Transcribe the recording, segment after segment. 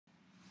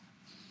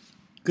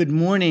Good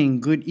morning,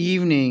 good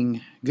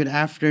evening, good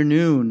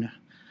afternoon.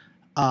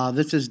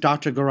 This is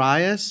Dr.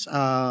 Garais,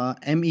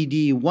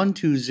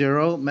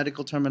 MED120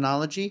 medical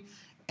terminology,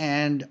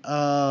 and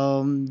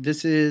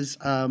this is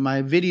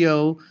my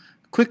video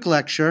quick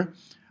lecture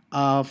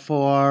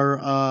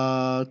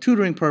for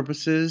tutoring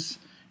purposes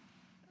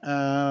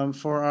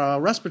for our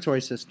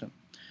respiratory system.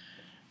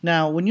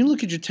 Now, when you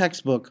look at your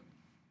textbook,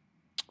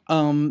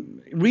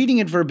 reading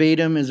it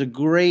verbatim is a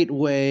great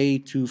way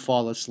to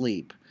fall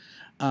asleep.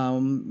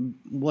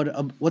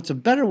 What's a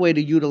better way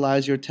to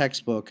utilize your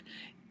textbook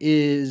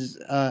is,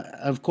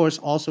 of course,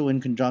 also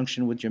in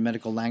conjunction with your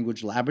medical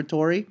language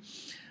laboratory.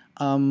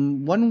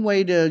 One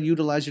way to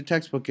utilize your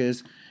textbook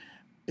is,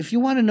 if you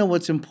want to know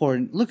what's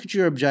important, look at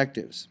your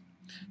objectives.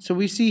 So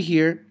we see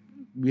here,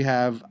 we're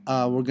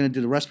going to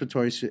do the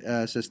respiratory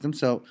system.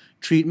 So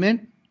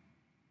treatment,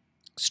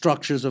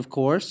 structures, of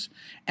course.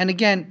 And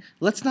again,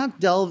 let's not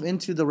delve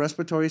into the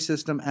respiratory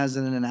system as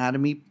an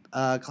anatomy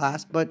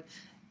class, but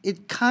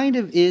it kind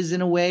of is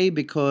in a way,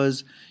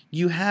 because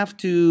you have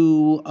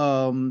to,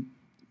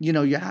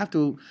 you have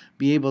to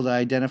be able to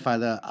identify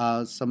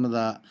some of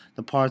the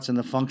parts and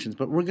the functions.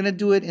 But we're going to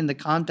do it in the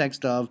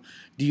context of,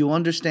 do you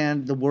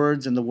understand the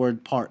words and the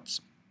word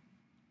parts?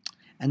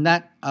 And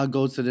that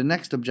goes to the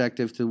next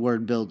objective, to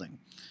word building.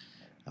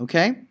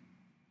 Okay?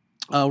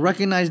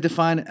 Recognize,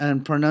 define,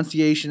 and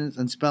pronunciations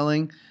and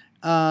spelling.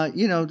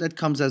 That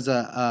comes as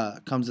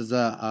a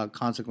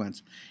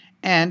consequence.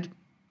 And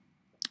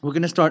we're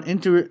going to start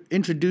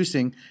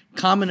introducing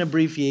common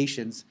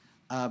abbreviations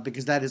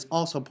because that is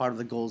also part of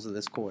the goals of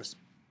this course.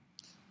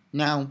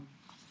 Now,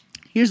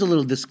 here's a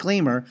little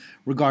disclaimer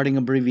regarding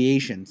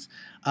abbreviations.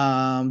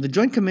 The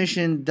Joint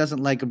Commission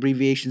doesn't like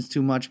abbreviations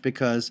too much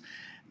because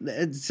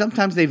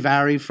sometimes they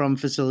vary from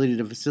facility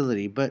to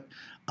facility, but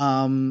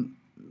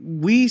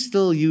we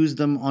still use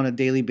them on a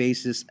daily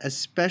basis,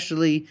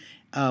 especially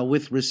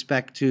with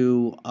respect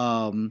to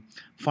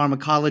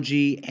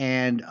pharmacology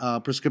and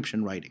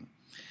prescription writing.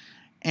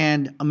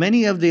 And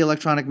many of the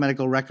electronic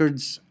medical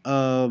records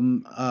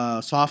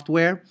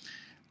software,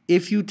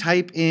 if you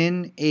type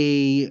in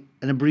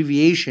an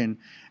abbreviation,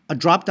 a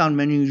drop-down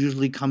menu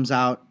usually comes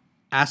out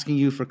asking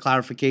you for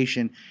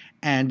clarification,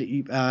 and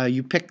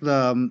you pick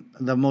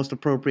the most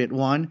appropriate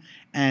one,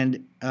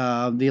 and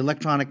the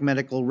electronic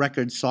medical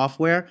records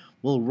software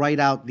will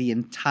write out the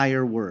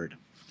entire word.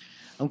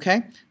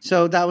 Okay,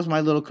 so that was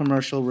my little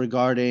commercial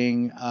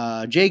regarding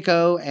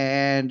JACO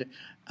and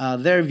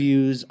their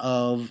views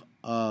of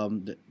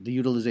the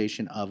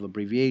utilization of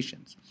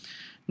abbreviations.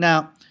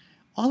 Now,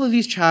 all of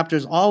these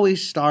chapters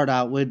always start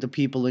out with the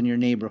people in your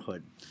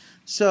neighborhood.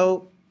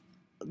 So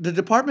the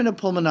Department of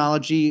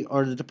Pulmonology,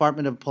 or the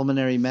Department of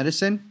Pulmonary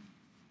Medicine,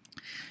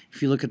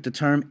 if you look at the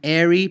term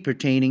airy,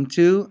 pertaining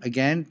to,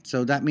 again,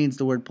 so that means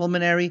the word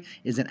pulmonary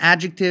is an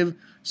adjective,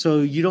 so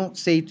you don't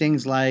say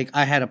things like,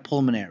 I had a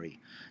pulmonary.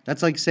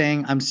 That's like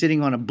saying, I'm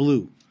sitting on a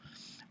blue.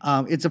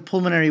 It's a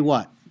pulmonary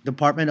what?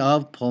 Department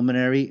of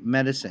Pulmonary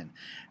Medicine.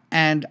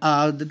 And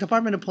the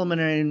Department of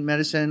Pulmonary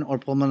Medicine, or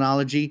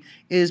pulmonology,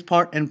 is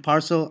part and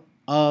parcel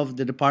of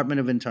the Department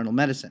of Internal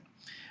Medicine.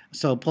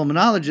 So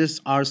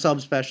pulmonologists are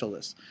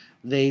subspecialists.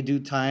 They do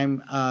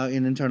time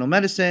in internal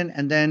medicine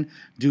and then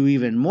do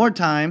even more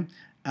time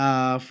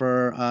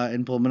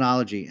in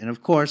pulmonology. And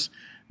of course,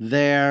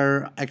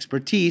 their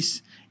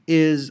expertise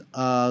is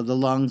the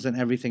lungs and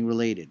everything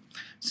related.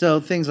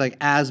 So things like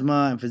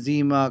asthma,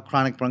 emphysema,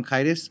 chronic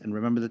bronchitis, and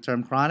remember the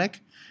term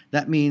chronic.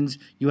 That means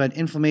you had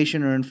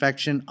inflammation or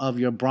infection of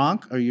your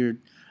bronch, or your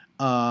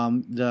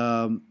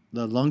the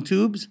lung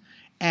tubes,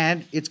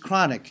 and it's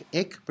chronic.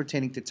 Ick,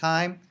 pertaining to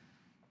time.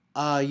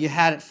 You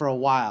had it for a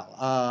while.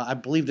 I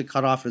believe the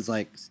cutoff is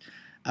like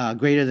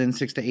greater than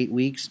 6 to 8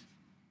 weeks.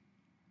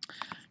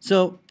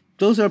 So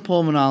those are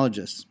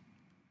pulmonologists.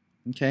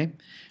 Okay.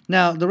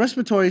 Now, the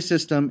respiratory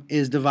system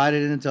is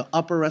divided into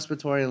upper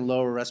respiratory and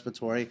lower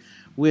respiratory,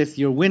 with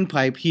your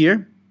windpipe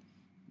here,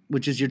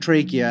 which is your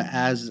trachea,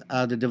 as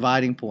the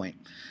dividing point.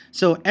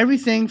 So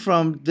everything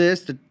from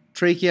the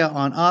trachea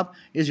on up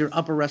is your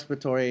upper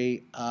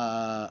respiratory,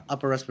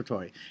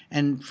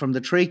 and from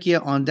the trachea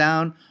on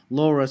down,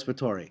 lower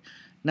respiratory.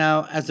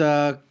 Now, as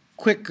a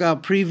quick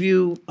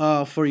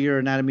preview for your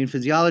anatomy and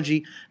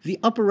physiology, the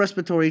upper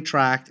respiratory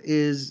tract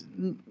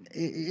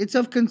it's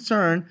of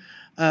concern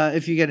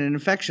if you get an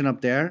infection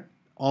up there,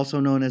 also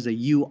known as a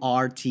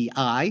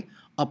URTI,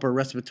 upper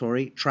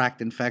respiratory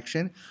tract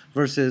infection,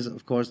 versus,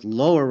 of course,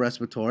 lower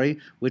respiratory,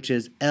 which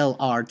is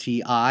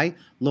LRTI,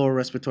 lower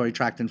respiratory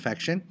tract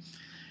infection.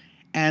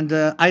 And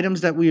the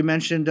items that we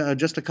mentioned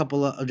just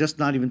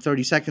not even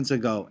 30 seconds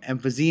ago,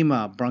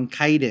 emphysema,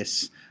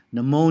 bronchitis,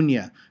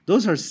 pneumonia,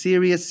 those are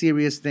serious,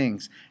 serious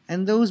things.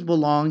 And those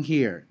belong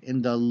here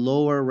in the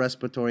lower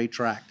respiratory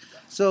tract.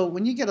 So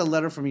when you get a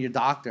letter from your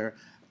doctor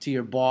to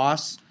your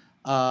boss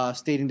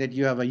stating that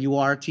you have a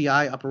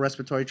URTI, upper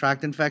respiratory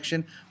tract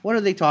infection, what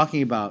are they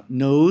talking about?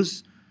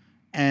 Nose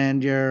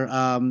and your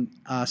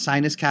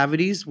sinus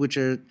cavities, which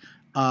are,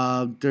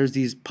 there's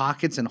these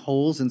pockets and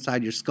holes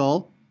inside your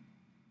skull,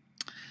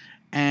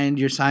 and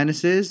your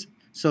sinuses.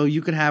 So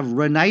you could have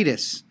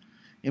rhinitis,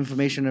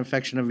 inflammation or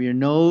infection of your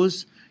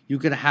nose. You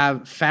could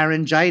have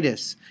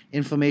pharyngitis,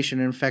 inflammation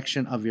or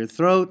infection of your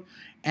throat.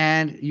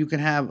 And you can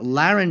have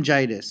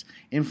laryngitis,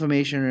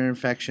 inflammation or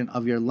infection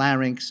of your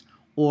larynx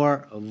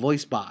or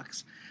voice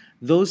box.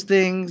 Those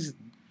things,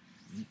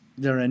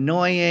 they're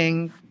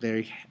annoying,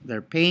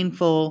 they're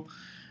painful,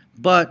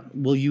 but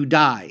will you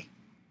die?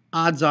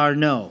 Odds are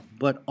no.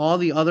 But all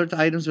the other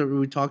items that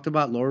we talked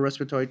about, lower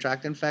respiratory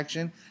tract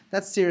infection,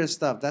 that's serious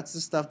stuff. That's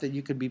the stuff that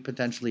you could be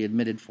potentially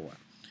admitted for.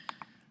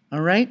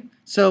 All right?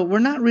 So we're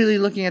not really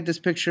looking at this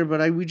picture,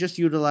 but we just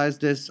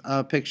utilized this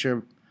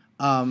picture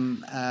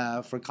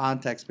for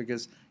context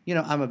because, you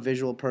know, I'm a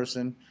visual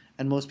person,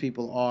 and most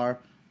people are.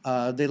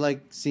 They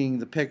like seeing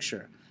the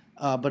picture.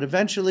 But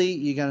eventually,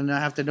 you're going to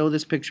have to know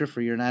this picture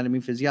for your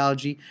anatomy,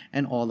 physiology,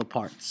 and all the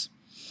parts.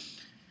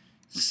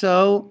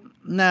 So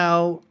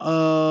now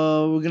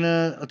we're going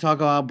to talk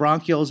about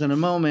bronchioles in a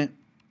moment.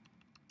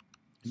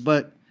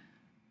 But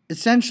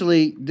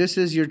essentially, this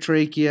is your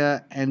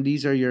trachea, and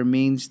these are your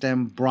main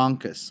stem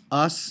bronchus.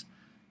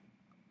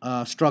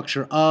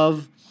 Structure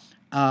of,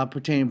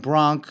 pertaining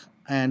bronch.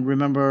 And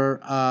remember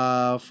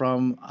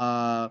from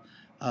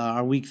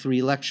our week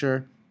 3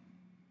 lecture,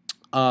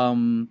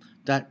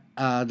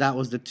 that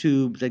was the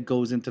tube that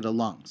goes into the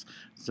lungs.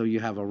 So you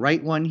have a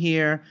right one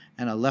here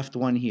and a left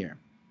one here.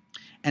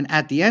 And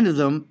at the end of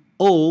them,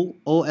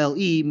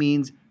 O-L-E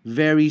means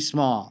very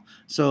small.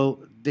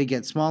 So they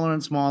get smaller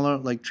and smaller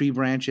like tree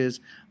branches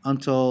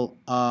until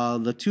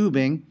the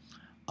tubing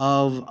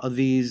of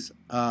these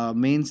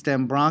main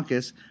stem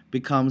bronchus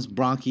becomes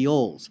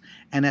bronchioles.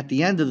 And at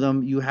the end of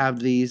them, you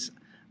have these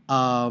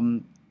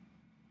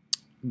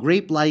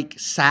grape-like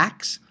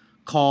sacs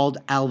called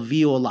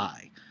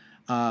alveoli.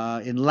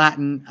 In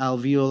Latin,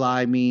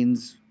 alveoli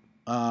means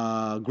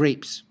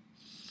grapes.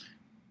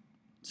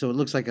 So it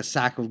looks like a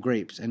sack of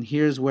grapes. And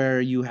here's where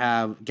you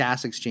have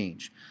gas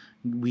exchange.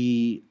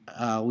 We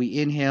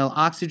inhale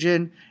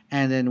oxygen,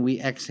 and then we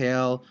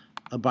exhale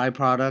a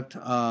byproduct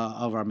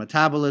of our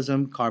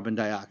metabolism, carbon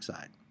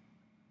dioxide.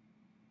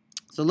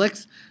 So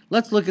let's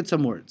look at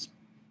some words.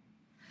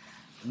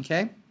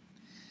 Okay.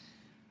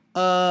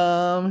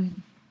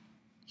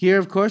 Here,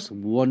 of course,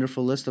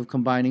 wonderful list of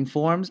combining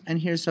forms, and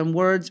here's some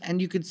words, and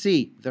you could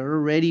see they're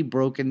already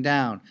broken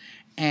down.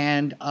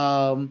 And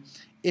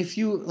if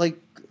you like,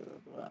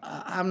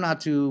 I'm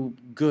not too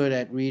good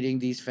at reading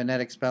these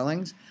phonetic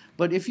spellings,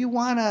 but if you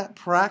want to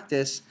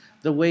practice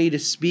the way to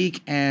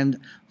speak and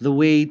the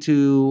way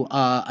to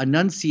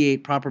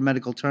enunciate proper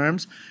medical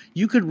terms,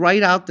 you could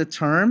write out the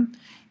term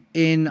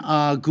in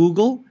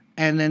Google,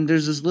 and then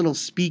there's this little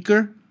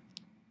speaker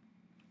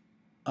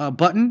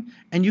button,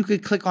 and you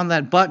could click on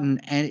that button,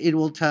 and it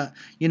will tell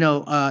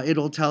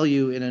it'll tell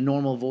you in a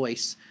normal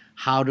voice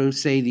how to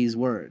say these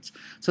words.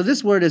 So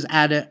this word is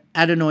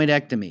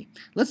adenoidectomy.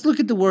 Let's look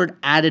at the word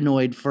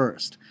adenoid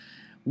first.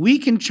 We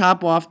can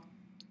separate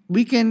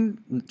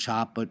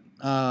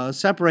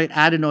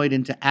adenoid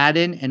into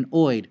adin and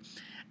oid.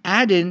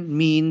 Adin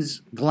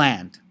means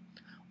gland.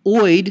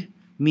 Oid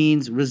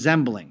means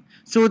resembling.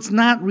 So it's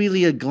not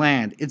really a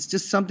gland. It's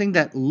just something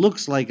that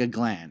looks like a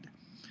gland.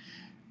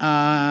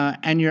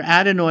 And your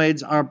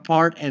adenoids are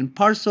part and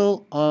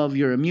parcel of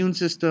your immune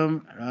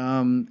system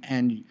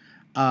and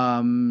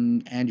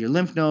your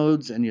lymph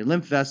nodes and your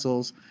lymph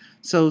vessels.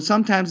 So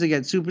sometimes they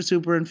get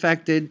super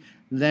infected.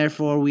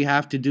 Therefore, we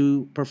have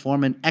to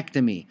perform an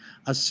ectomy,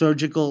 a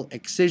surgical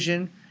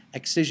excision.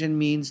 Excision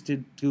means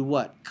to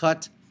what?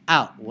 Cut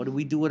out. What do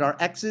we do with our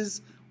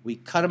X's? We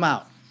cut them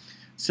out.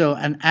 So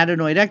an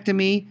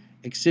adenoidectomy,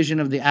 excision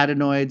of the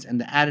adenoids,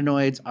 and the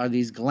adenoids are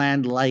these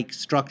gland-like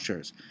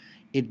structures.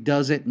 It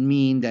doesn't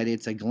mean that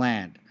it's a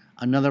gland.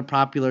 Another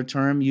popular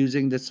term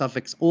using the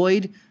suffix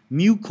oid,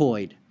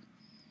 mucoid.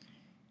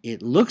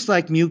 It looks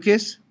like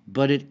mucus,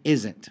 but it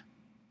isn't.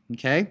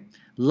 Okay?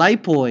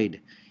 Lipoid.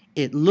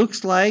 It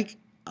looks like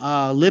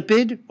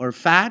lipid or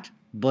fat,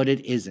 but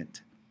it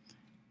isn't.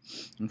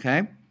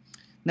 Okay?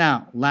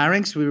 Now,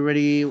 larynx, we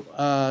already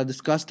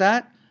discussed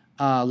that.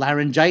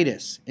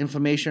 Laryngitis,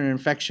 inflammation or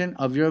infection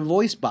of your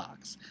voice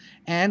box.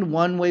 And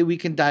one way we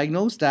can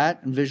diagnose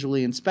that, and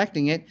visually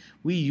inspecting it,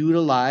 we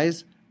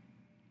utilize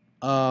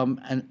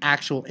an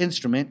actual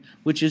instrument,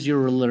 which is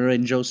your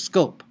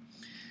laryngoscope.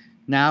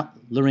 Now,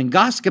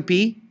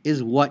 laryngoscopy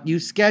is what you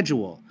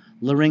schedule.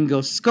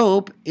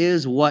 Laryngoscope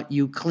is what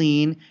you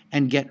clean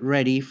and get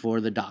ready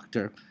for the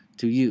doctor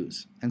to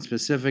use, and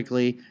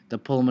specifically the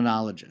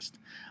pulmonologist.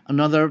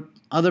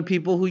 Other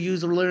people who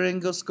use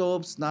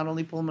laryngoscopes, not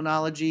only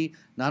pulmonology,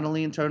 not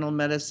only internal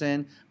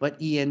medicine,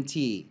 but ENT,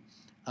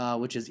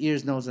 which is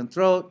ears, nose, and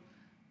throat,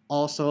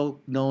 also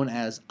known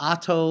as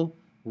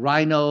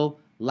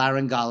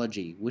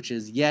otorhinolaryngology, which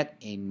is yet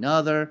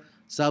another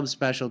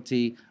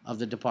subspecialty of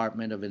the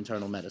Department of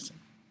Internal Medicine.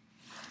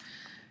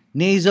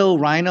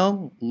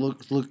 Nasorhino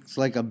looks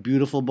like a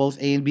beautiful both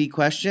A and B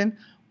question.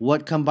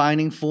 What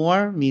combining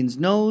form means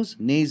nose?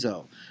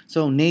 Naso.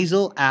 So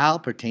nasal, al,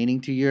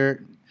 pertaining to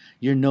your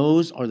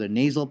nose or the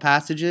nasal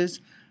passages,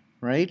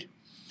 right?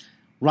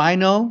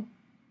 Rhino,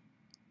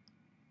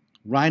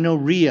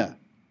 rhinorrhea.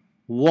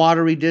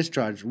 watery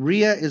discharge.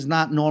 Rhea is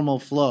not normal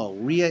flow.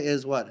 Rhea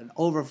is what? An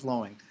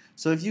overflowing.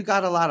 So if you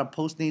got a lot of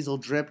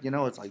postnasal drip,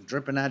 it's like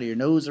dripping out of your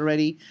nose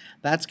already,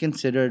 that's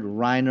considered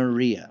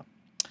rhinorrhea.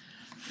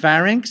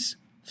 Pharynx,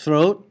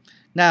 throat.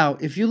 Now,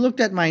 if you looked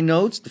at my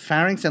notes, the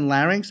pharynx and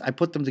larynx, I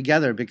put them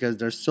together because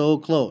they're so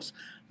close.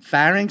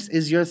 Pharynx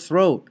is your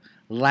throat.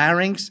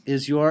 Larynx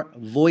is your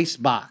voice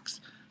box.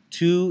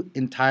 Two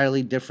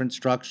entirely different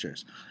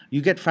structures.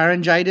 You get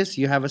pharyngitis,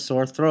 you have a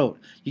sore throat.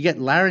 You get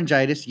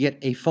laryngitis, you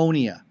get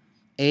aphonia.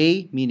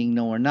 A meaning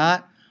no or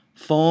not.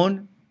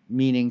 Phone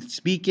meaning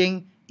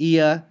speaking.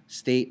 Ia,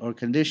 state or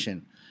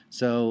condition.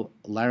 So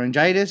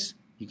laryngitis,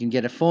 you can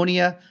get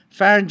aphonia.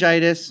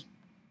 Pharyngitis,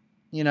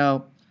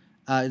 it's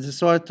a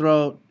sore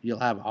throat. You'll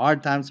have a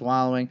hard time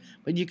swallowing,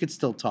 but you could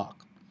still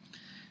talk.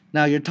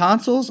 Now, your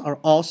tonsils are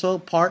also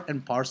part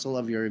and parcel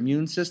of your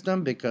immune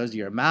system because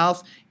your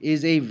mouth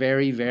is a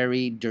very,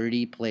 very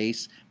dirty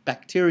place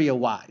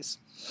bacteria-wise.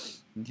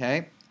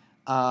 Okay?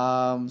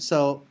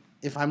 So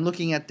if I'm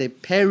looking at the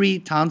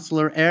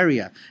peritonsillar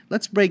area,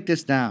 let's break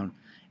this down.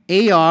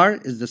 AR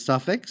is the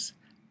suffix,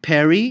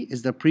 peri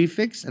is the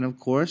prefix, and of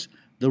course,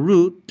 the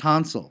root,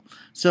 tonsil.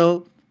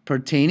 So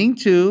pertaining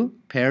to,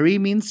 peri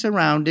means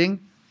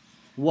surrounding,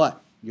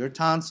 what? Your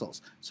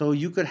tonsils. So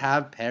you could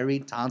have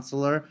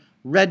peritonsillar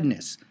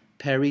redness,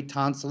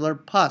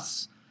 peritonsillar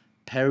pus,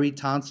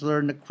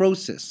 peritonsillar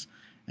necrosis.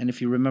 And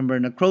if you remember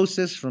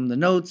necrosis from the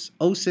notes,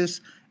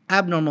 osis,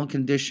 abnormal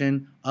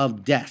condition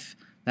of death.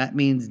 That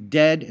means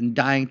dead and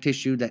dying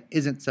tissue that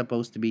isn't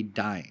supposed to be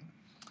dying.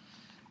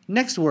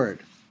 Next word,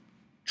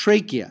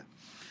 trachea.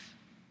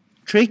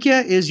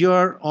 Trachea is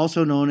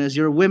also known as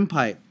your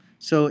windpipe.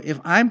 So if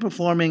I'm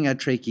performing a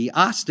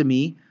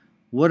tracheostomy,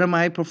 what am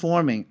I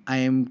performing?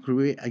 I'm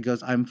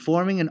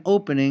forming an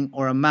opening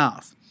or a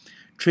mouth.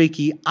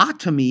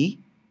 Tracheotomy,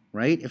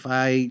 right? If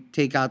I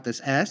take out this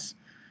S,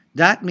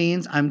 that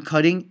means I'm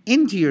cutting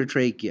into your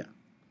trachea.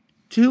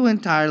 Two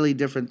entirely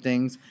different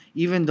things,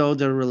 even though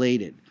they're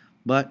related,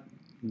 but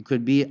it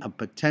could be a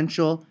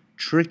potential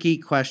tricky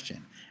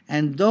question.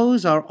 And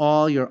those are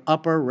all your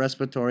upper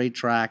respiratory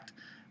tract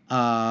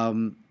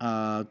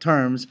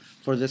terms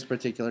for this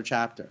particular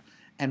chapter.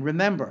 And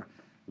remember,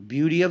 the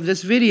beauty of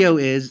this video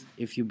is,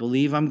 if you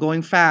believe I'm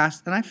going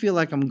fast, and I feel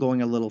like I'm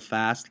going a little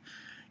fast,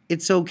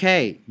 it's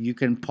okay. You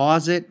can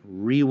pause it,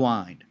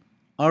 rewind.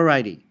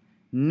 Alrighty,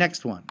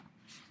 next one.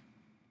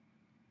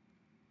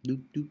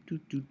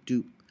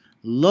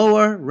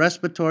 Lower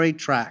respiratory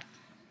tract.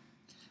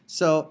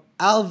 So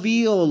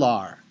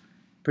alveolar,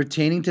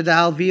 pertaining to the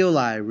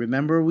alveoli.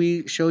 Remember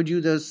we showed you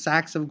those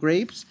sacks of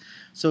grapes?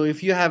 So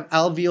if you have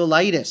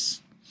alveolitis,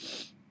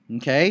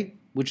 okay,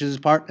 which is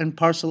part and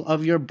parcel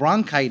of your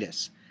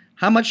bronchitis,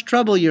 how much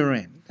trouble you're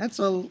in. That's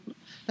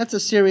a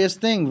serious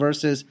thing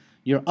versus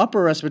your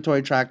upper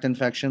respiratory tract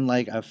infection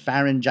like a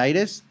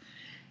pharyngitis.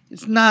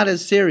 It's not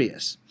as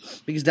serious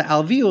because the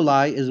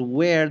alveoli is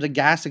where the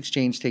gas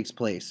exchange takes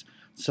place.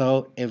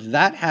 So if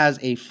that has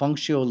a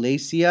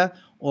functiolacia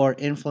or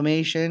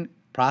inflammation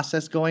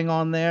process going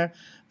on there,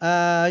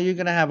 you're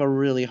going to have a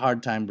really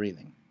hard time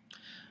breathing.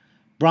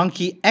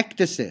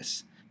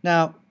 Bronchiectasis.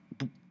 Now,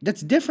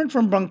 that's different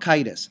from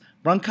bronchitis.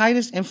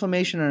 Bronchitis,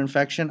 inflammation or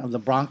infection of the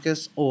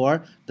bronchus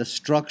or the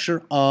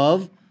structure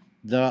of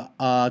the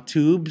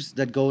tubes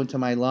that go into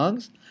my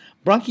lungs.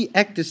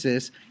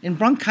 Bronchiectasis, in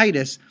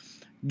bronchitis,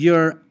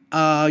 your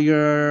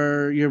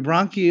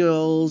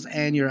bronchioles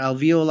and your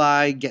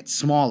alveoli get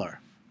smaller.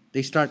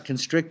 They start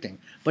constricting.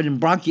 But in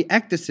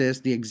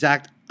bronchiectasis, the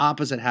exact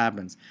opposite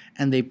happens,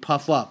 and they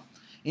puff up.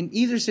 In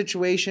either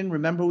situation,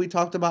 remember we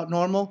talked about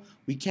normal?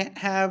 We can't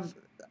have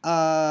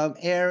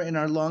air in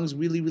our lungs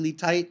really, really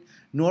tight,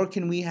 nor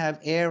can we have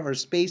air or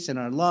space in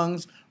our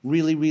lungs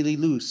really, really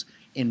loose.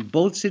 In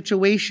both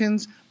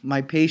situations,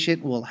 my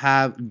patient will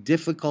have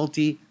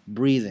difficulty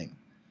breathing.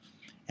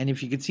 And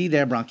if you can see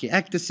there,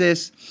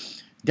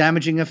 bronchiectasis,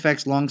 damaging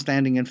effects,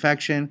 long-standing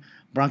infection,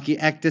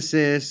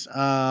 bronchiectasis,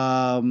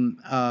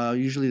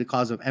 usually the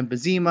cause of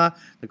emphysema.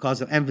 The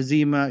cause of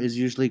emphysema is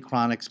usually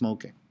chronic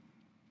smoking.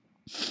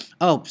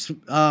 Oh,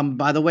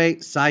 by the way,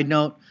 side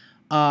note,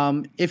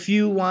 if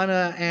you want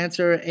to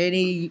answer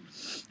any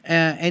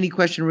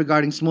question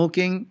regarding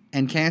smoking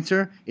and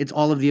cancer, it's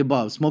all of the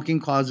above. Smoking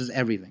causes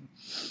everything.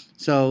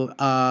 So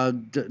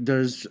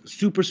there's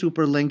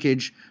super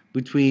linkage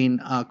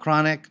between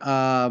chronic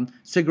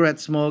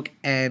cigarette smoke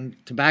and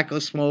tobacco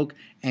smoke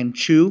and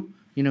chew.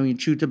 You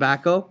chew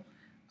tobacco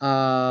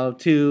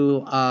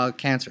to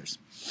cancers.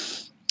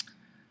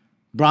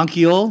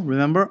 Bronchiole,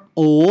 remember,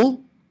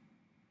 ole.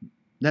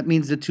 That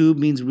means the tube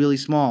means really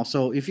small.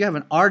 So if you have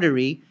an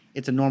artery,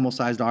 it's a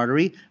normal-sized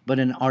artery, but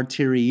an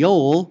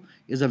arteriole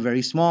is a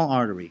very small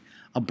artery.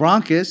 A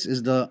bronchus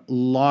is the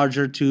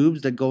larger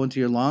tubes that go into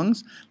your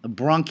lungs. The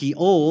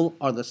bronchiole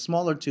are the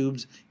smaller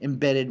tubes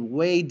embedded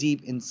way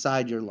deep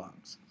inside your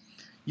lungs.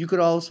 You could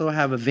also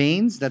have a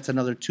veins. That's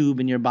another tube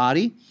in your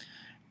body.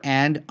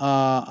 And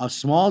a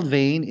small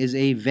vein is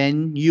a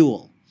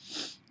venule.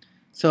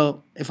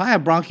 So if I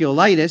have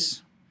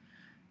bronchiolitis,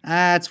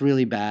 That's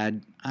really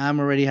bad. I'm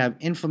already have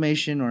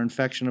inflammation or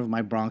infection of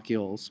my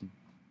bronchioles.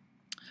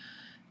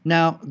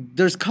 Now,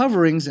 there's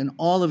coverings in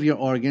all of your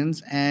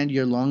organs, and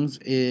your lungs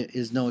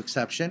is no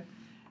exception.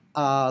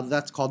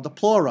 That's called the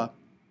pleura.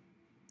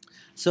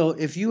 So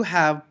if you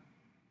have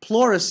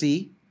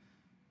pleurisy,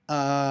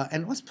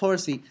 and what's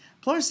pleurisy?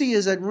 Pleurisy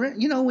is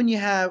when you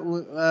have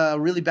a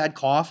really bad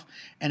cough,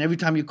 and every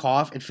time you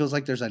cough, it feels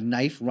like there's a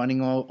knife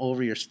running all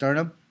over your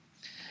sternum.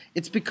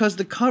 It's because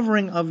the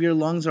covering of your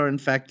lungs are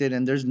infected,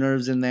 and there's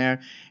nerves in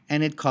there,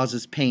 and it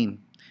causes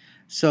pain.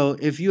 So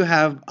if you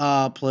have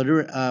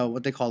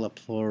what they call a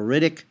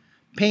pleuritic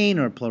pain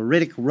or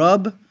pleuritic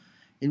rub,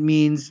 it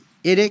means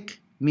itic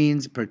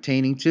means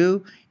pertaining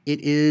to.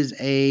 It is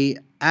a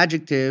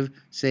adjective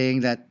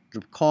saying that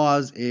the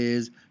cause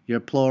is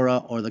your pleura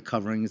or the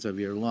coverings of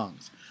your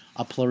lungs.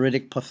 A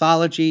pleuritic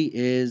pathology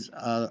is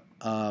a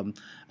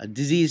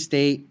disease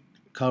state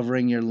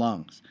covering your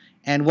lungs.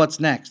 And what's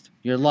next?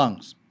 Your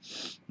lungs.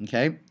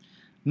 Okay.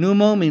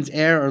 Pneumo means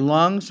air or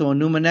lung. So a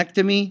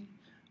pneumonectomy,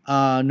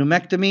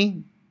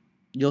 pneumectomy,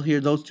 you'll hear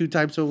those two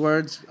types of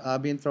words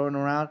being thrown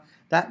around.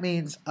 That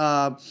means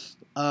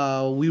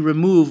we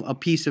remove a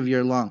piece of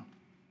your lung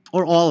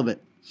or all of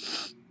it.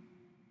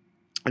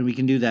 And we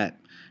can do that.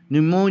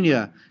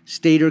 Pneumonia,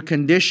 state or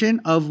condition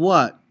of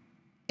what?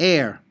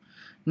 Air.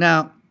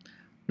 Now,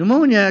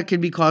 pneumonia can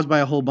be caused by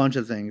a whole bunch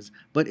of things,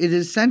 but it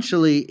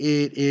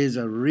is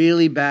a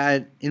really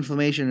bad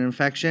inflammation and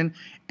infection.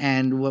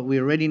 And what we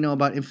already know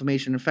about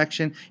inflammation and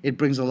infection, it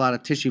brings a lot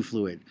of tissue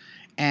fluid.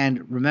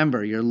 And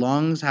remember, your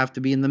lungs have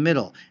to be in the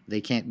middle.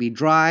 They can't be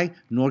dry,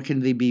 nor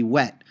can they be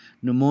wet.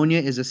 Pneumonia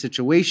is a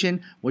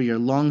situation where your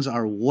lungs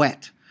are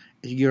wet.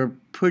 You're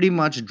pretty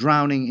much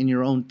drowning in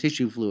your own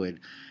tissue fluid.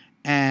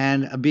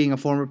 And being a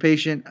former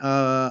patient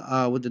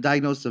with the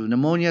diagnosis of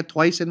pneumonia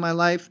twice in my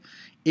life,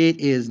 it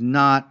is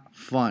not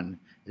fun.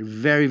 It's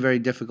very, very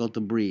difficult to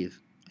breathe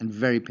and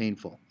very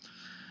painful.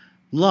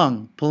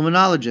 Lung,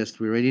 pulmonologist,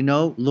 we already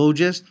know.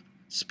 Logist,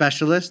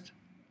 specialist.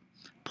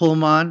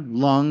 Pulmon,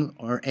 lung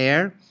or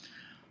air.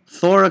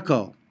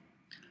 Thoraco.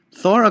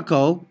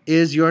 Thoraco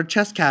is your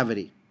chest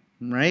cavity,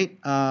 right?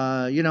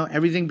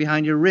 Everything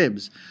behind your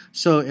ribs.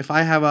 So if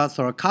I have a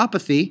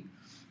thoracopathy,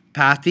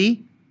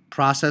 pathy,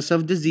 process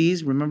of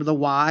disease, remember the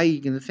Y,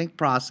 you're going to think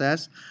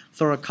process.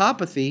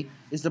 Thoracopathy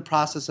is the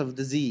process of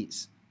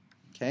disease,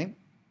 okay?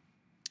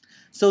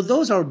 So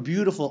those are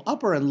beautiful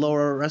upper and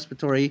lower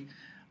respiratory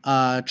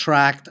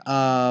tract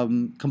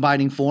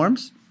combining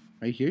forms.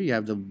 Right here, you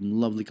have the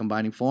lovely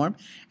combining form.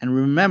 And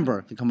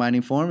remember, the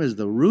combining form is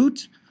the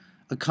root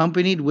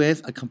accompanied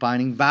with a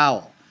combining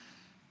vowel.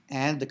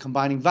 And the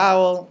combining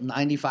vowel,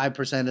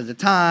 95% of the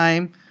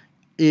time,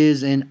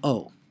 is an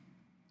O.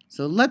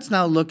 So let's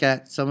now look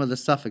at some of the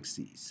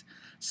suffixes.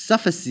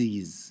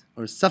 Suffixes,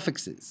 or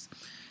suffixes.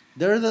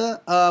 They're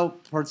the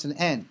parts in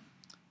N.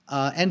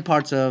 End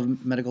parts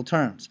of medical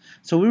terms.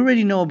 So we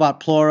already know about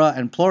pleura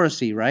and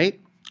pleurisy, right?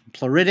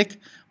 Pleuritic.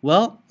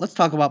 Well, let's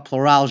talk about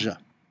pleuralgia.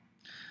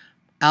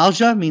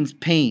 Algia means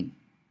pain.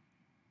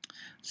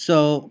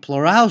 So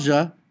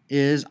pleuralgia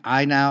is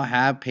I now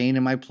have pain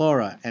in my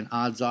pleura, and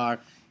odds are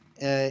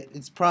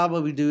it's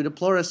probably due to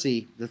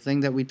pleurisy, the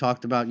thing that we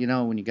talked about,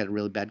 when you get a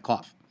really bad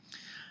cough.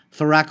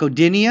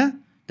 Thoracodynia,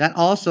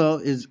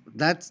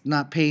 that's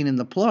not pain in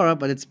the pleura,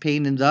 but it's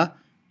pain in the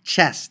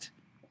chest.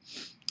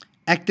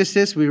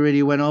 Ectasis, we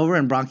already went over,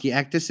 and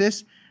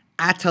bronchiectasis.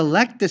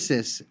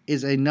 Atelectasis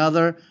is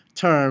another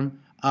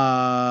term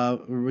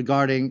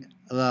regarding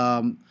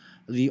the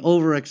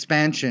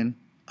overexpansion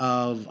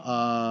of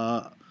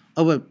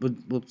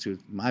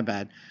my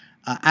bad.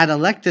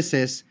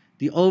 Atelectasis,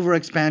 the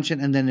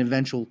overexpansion and then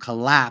eventual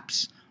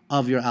collapse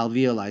of your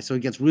alveoli. So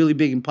it gets really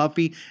big and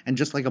puffy, and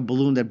just like a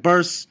balloon that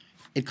bursts,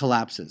 it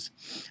collapses.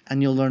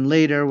 And you'll learn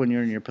later when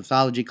you're in your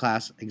pathology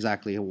class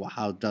exactly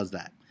how it does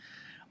that.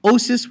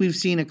 Osis, we've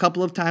seen a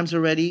couple of times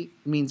already,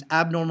 means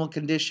abnormal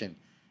condition.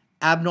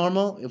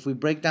 Abnormal, if we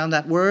break down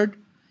that word,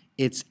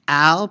 it's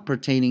al,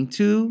 pertaining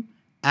to,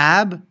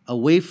 ab,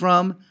 away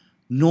from,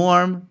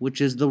 norm, which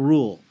is the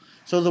rule.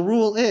 So the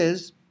rule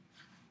is,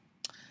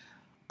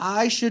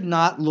 I should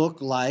not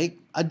look like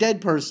a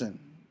dead person.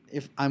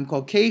 If I'm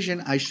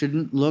Caucasian, I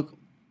shouldn't look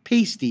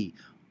pasty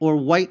or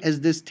white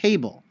as this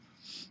table.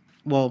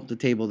 Well, the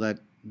table that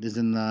is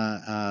in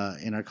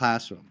our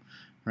classroom,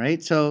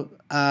 right? So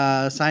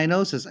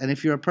cyanosis, and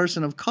if you're a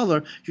person of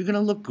color, you're going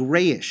to look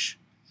grayish,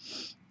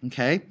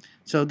 okay?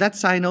 So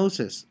that's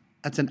cyanosis.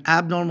 That's an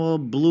abnormal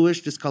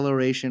bluish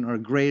discoloration or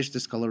grayish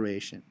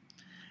discoloration.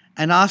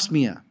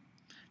 Anosmia,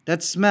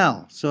 that's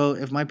smell. So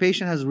if my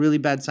patient has really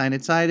bad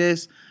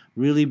sinusitis,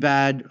 really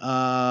bad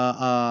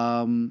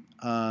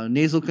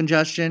nasal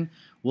congestion,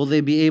 will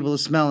they be able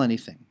to smell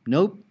anything?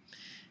 Nope.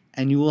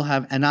 And you will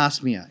have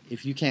anosmia.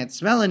 If you can't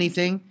smell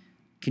anything,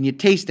 can you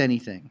taste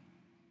anything?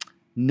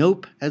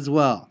 Nope as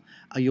well.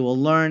 You will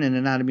learn in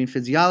anatomy and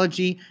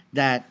physiology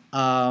that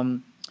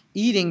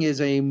eating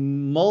is a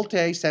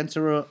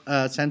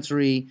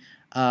multi-sensory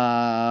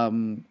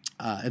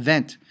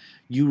event.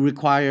 You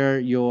require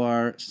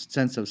your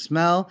sense of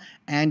smell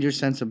and your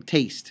sense of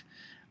taste.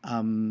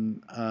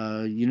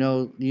 You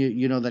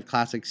know that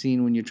classic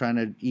scene when you're trying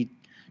to eat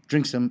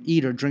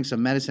or drink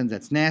some medicine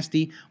that's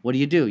nasty. What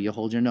do? You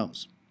hold your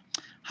nose.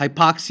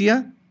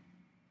 Hypoxia.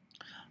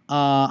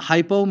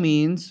 Hypo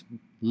means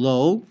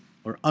low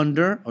or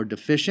under or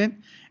deficient,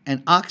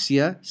 and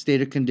oxia,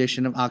 state or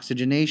condition of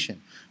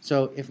oxygenation.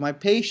 So if my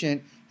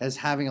patient is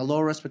having a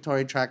lower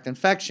respiratory tract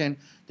infection,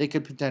 they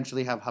could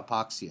potentially have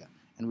hypoxia.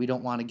 And we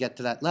don't want to get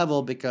to that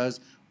level because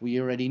we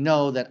already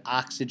know that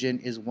oxygen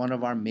is one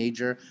of our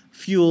major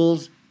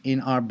fuels in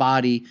our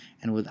body,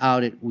 and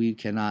without it, we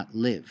cannot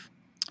live.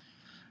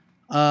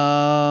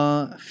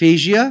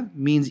 Phagia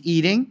means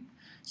eating.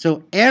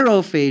 So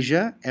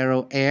aerophagia,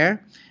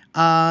 air.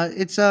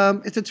 It's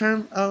a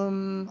term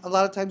a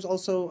lot of times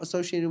also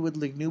associated with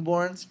like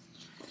newborns.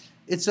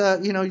 It's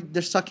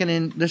they're sucking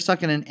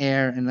in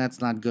air, and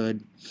that's not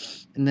good,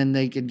 and then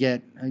they could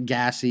get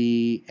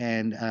gassy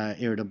and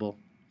irritable.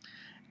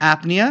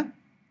 Apnea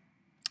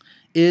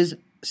is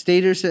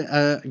state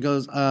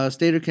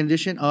or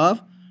condition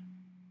of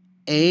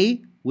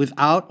A,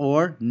 without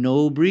or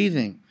no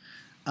breathing.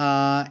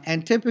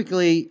 And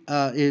typically,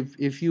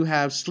 if you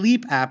have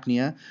sleep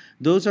apnea,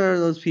 those are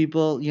those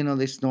people,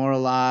 they snore a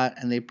lot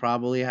and they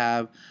probably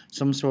have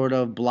some sort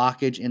of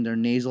blockage in their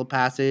nasal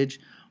passage.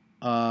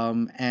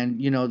 And,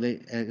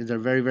 they're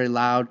very, very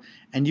loud.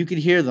 And you can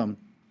hear them.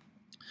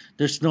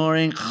 They're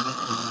snoring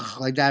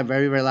like that,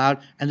 very, very loud.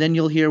 And then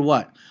you'll hear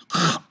what?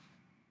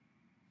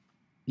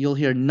 You'll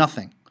hear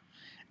nothing.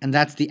 And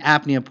that's the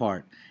apnea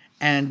part.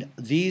 And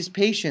these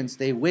patients,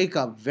 they wake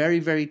up very,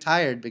 very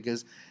tired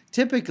because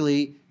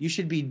typically you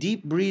should be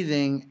deep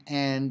breathing,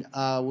 and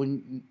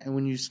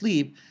when you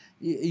sleep,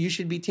 you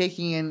should be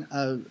taking in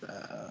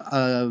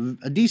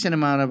a decent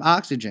amount of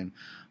oxygen.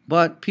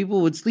 But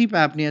people with sleep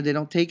apnea, they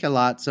don't take a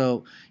lot.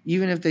 So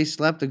even if they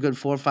slept a good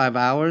 4 or 5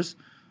 hours,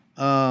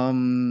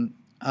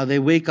 they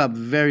wake up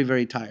very,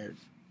 very tired.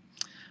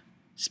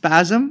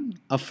 Spasm,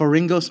 a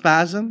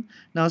pharyngospasm.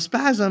 Now,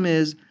 spasm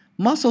is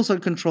muscles are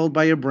controlled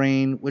by your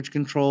brain, which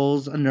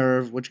controls a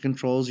nerve, which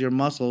controls your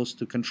muscles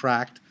to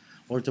contract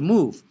or to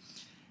move.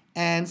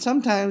 And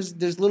sometimes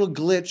there's a little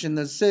glitch in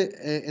the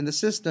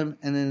system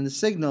and in the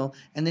signal,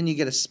 and then you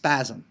get a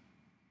spasm.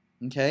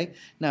 Okay?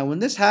 Now, when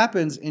this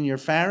happens in your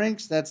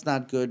pharynx, that's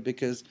not good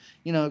because,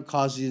 it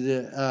causes you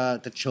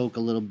to choke a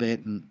little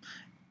bit, and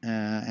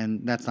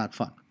that's not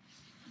fun.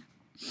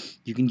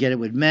 You can get it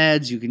with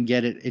meds. You can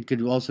get it. It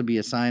could also be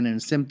a sign and a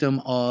symptom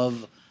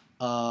of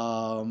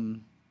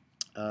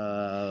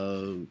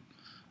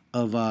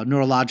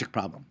neurologic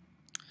problem.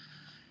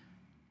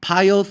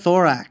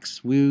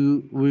 Pyothorax.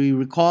 We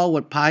recall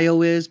what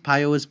pyo is.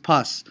 Pyo is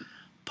pus.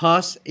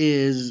 Pus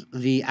is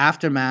the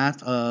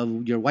aftermath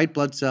of your white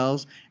blood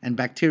cells and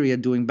bacteria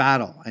doing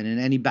battle. And in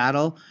any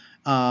battle,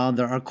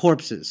 there are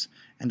corpses.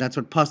 And that's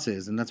what pus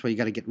is. And that's why you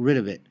got to get rid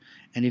of it.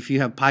 And if you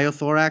have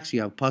pyothorax,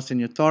 you have pus in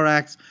your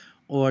thorax,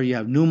 or you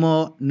have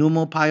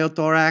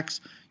pneumopyothorax,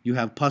 you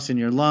have pus in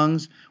your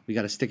lungs, we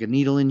got to stick a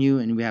needle in you,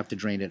 and we have to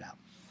drain it out.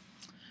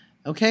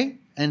 Okay?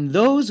 And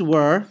those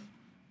were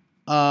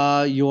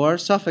your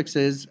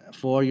suffixes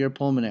for your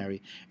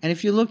pulmonary. And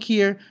if you look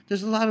here,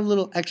 there's a lot of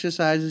little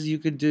exercises you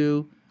could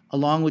do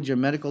along with your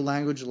medical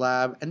language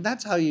lab, and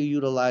that's how you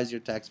utilize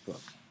your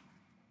textbook.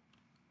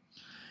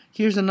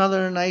 Here's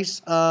another nice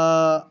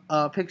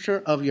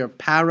picture of your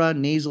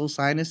paranasal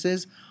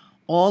sinuses.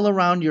 All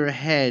around your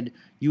head,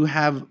 you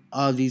have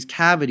these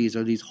cavities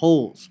or these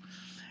holes.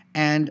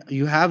 And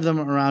you have them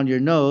around your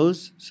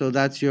nose, so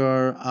that's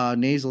your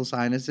nasal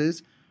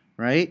sinuses,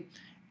 right?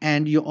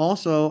 And you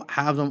also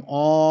have them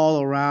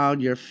all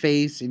around your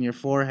face and your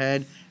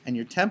forehead and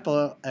your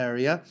temple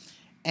area.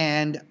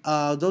 And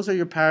those are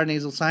your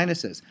paranasal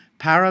sinuses.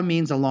 Para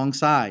means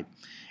alongside.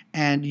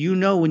 And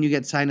when you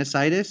get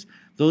sinusitis,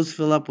 those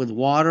fill up with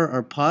water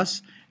or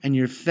pus, and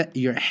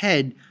your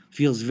head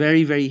feels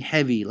very, very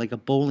heavy, like a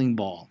bowling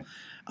ball.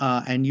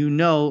 And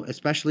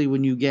especially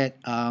when you get,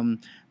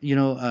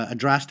 a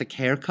drastic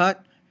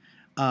haircut,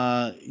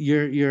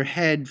 your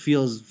head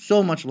feels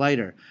so much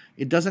lighter.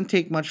 It doesn't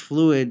take much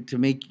fluid to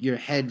make your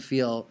head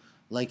feel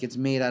like it's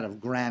made out of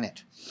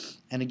granite.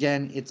 And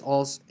again, it's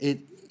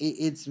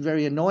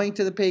very annoying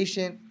to the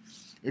patient.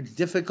 It's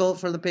difficult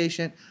for the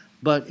patient.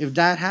 But if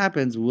that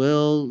happens,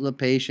 will the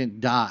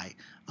patient die?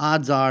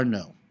 Odds are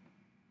no.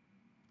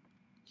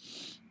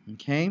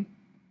 Okay,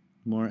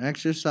 more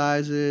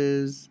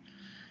exercises.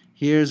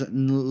 Here's a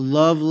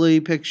lovely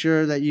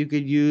picture that you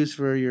could use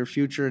for your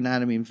future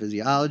anatomy and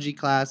physiology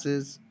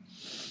classes.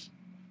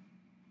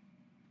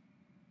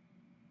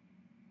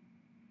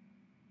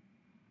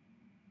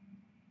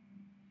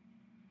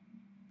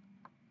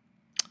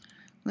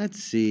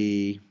 Let's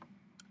see.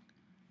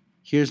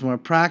 Here's more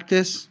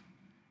practice.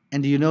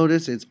 And do you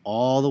notice it's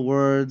all the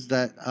words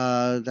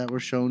that were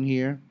shown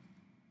here,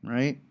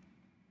 right?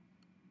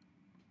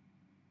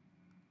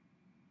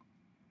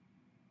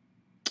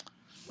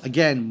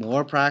 Again,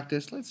 more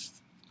practice.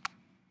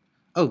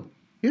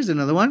 Here's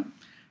another one.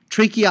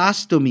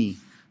 Tracheostomy.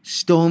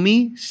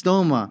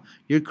 Stoma.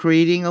 You're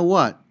creating a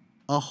what?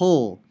 A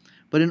hole.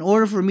 But in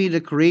order for me to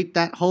create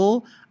that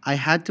hole, I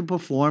had to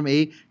perform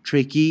a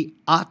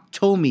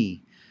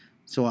tracheotomy.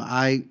 So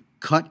I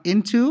cut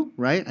into,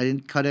 right? I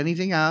didn't cut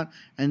anything out.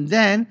 And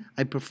then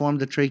I performed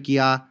the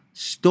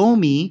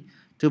tracheostomy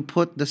to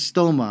put the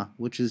stoma,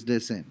 which is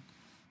this, in.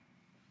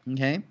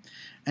 Okay?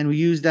 And we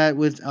use that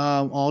with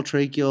all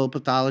tracheal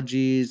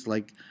pathologies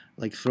like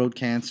throat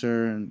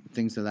cancer and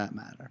things of that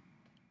matter.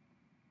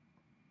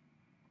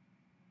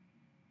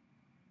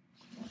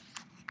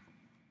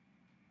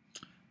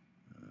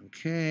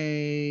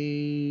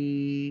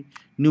 Okay.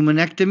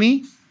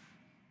 Pneumonectomy,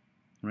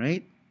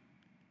 right?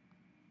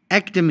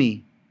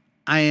 Ectomy.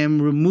 I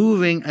am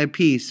removing a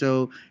piece.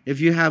 So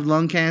if you have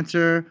lung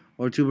cancer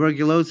or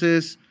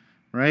tuberculosis,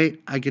 right,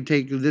 I could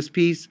take this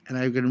piece and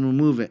I can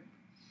remove it.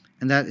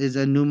 And that is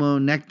a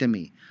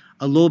pneumonectomy.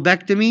 A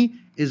lobectomy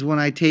is when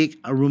I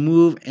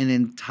remove an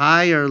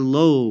entire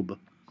lobe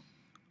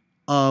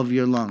of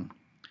your lung.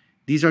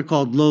 These are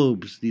called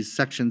lobes, these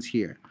sections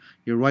here.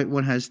 Your right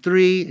one has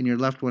 3 and your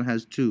left one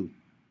has 2.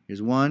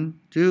 Here's 1,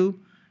 2,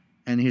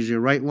 and here's your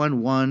right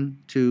one, 1,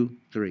 2,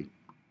 3.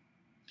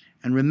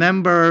 And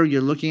remember, you're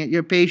looking at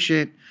your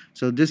patient,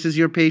 so this is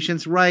your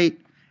patient's right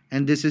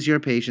and this is your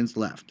patient's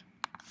left.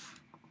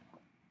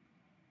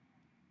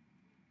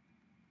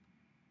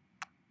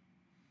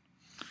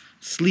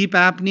 Sleep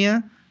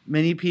apnea.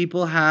 Many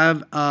people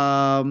have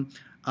a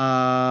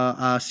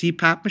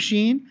CPAP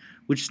machine,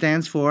 which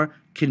stands for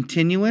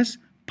continuous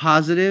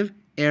positive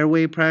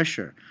airway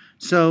pressure.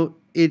 So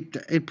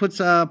it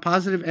puts a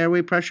positive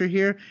airway pressure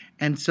here,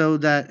 and so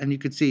that, and you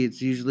can see it's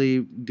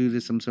usually due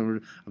to some sort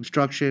of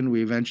obstruction.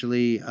 We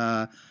eventually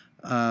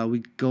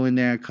we go in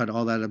there, cut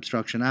all that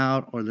obstruction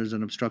out, or there's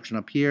an obstruction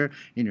up here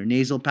in your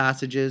nasal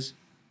passages,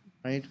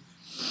 right?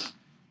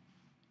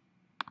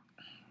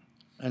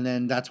 And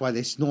then that's why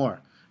they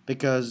snore,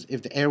 because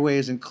if the airway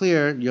isn't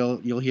clear,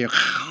 you'll hear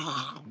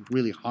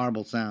really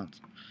horrible sounds.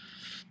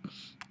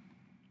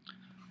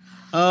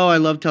 Oh, I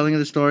love telling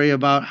the story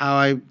about how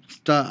I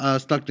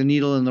stuck the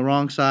needle in the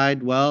wrong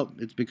side. Well,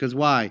 it's because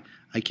why?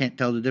 I can't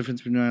tell the difference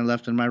between my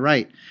left and my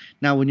right.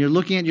 Now, when you're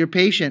looking at your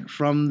patient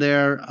from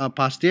their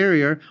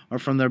posterior or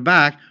from their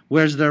back,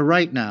 where's their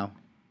right now?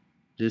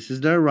 This is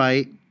their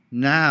right.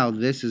 Now,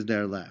 this is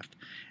their left.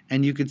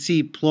 And you can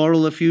see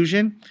pleural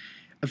effusion.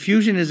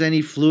 Effusion is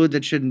any fluid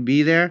that shouldn't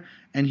be there.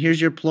 And here's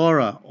your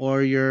pleura,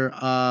 or your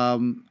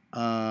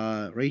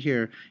right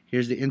here.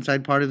 Here's the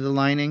inside part of the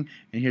lining,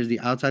 and here's the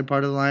outside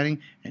part of the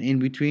lining, and in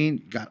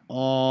between, got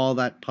all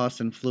that pus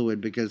and fluid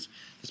because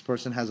this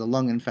person has a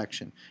lung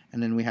infection,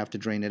 and then we have to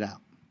drain it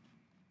out.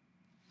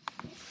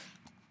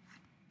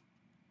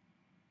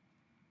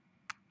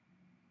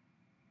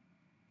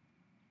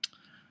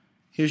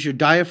 Here's your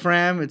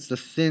diaphragm. It's the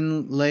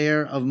thin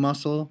layer of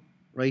muscle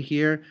right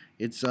here.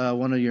 It's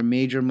one of your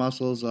major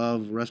muscles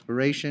of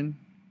respiration.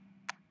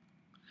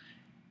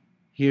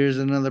 Here's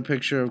another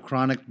picture of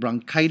chronic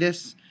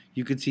bronchitis.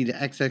 You could see the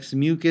XX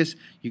mucus.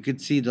 You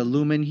could see the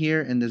lumen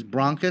here, and this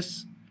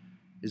bronchus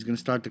is going to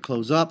start to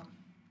close up.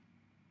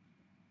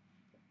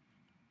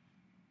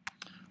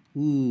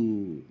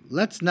 Ooh,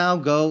 let's now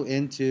go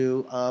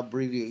into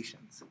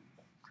abbreviations.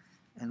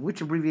 And which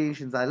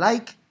abbreviations I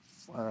like,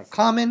 are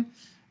common,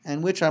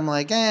 and which I'm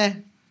like,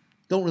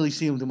 don't really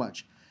see them too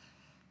much.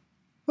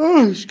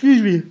 Oh,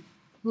 excuse me.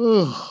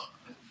 Oh.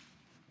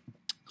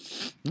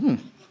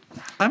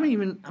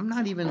 I'm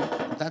not even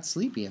that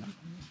sleepy, and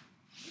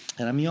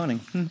I'm yawning.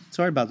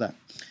 Sorry about that.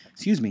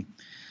 Excuse me.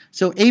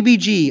 So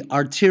ABG,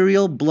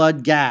 arterial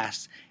blood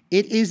gas.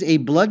 It is a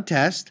blood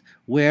test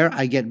where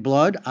I get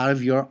blood out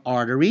of your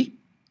artery,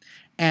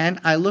 and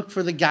I look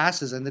for the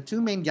gases. And the two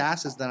main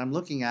gases that I'm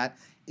looking at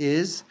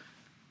is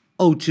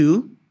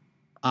O2,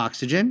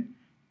 oxygen,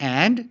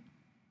 and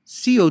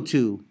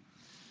CO2,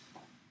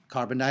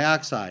 carbon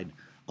dioxide.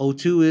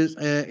 O2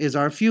 is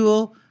our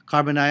fuel.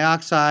 Carbon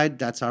dioxide,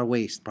 that's our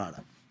waste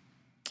product.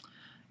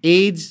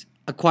 AIDS,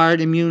 acquired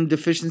immune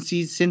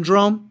deficiency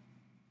syndrome.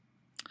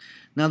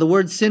 Now the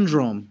word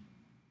syndrome.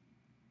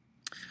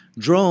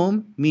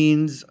 Drome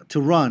means to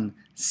run.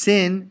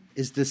 Syn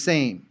is the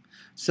same.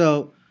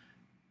 So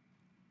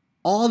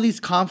all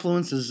these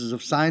confluences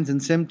of signs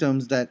and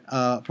symptoms that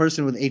a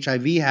person with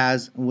HIV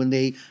has when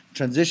they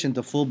transition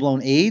to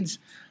full-blown AIDS,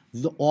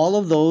 all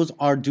of those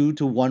are due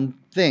to one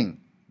thing,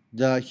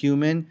 the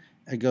human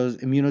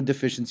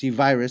immunodeficiency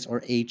virus,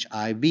 or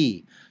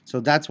HIV. So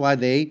that's why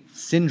they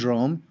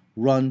syndrome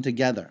run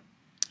together.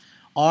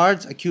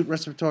 ARDS, acute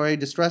respiratory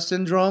distress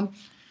syndrome.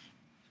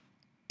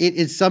 It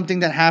is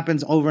something that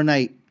happens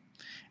overnight,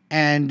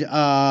 and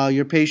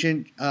your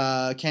patient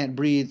can't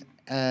breathe.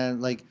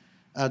 And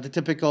the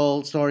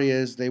typical story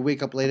is they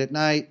wake up late at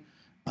night.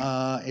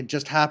 It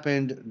just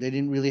happened. They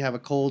didn't really have a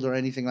cold or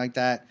anything like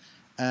that.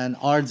 And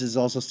ARDS is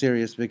also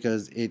serious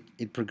because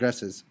it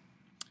progresses.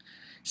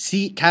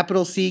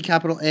 Capital C,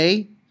 capital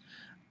A.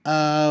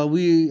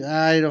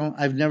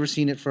 I've never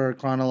seen it for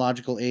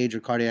chronological age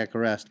or cardiac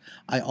arrest.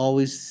 I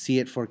always see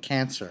it for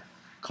cancer,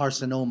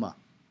 carcinoma.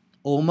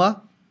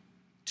 OMA,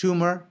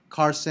 tumor,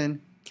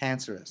 carcin,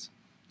 cancerous.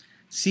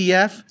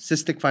 CF,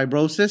 cystic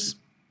fibrosis,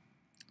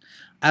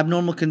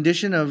 abnormal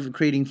condition of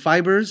creating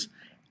fibers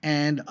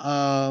and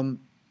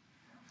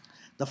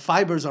the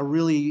fibers are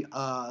really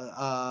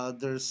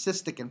they're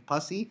cystic and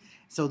pussy,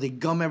 so they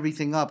gum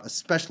everything up,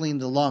 especially in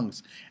the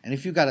lungs. And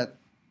if you've got a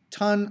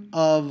ton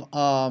of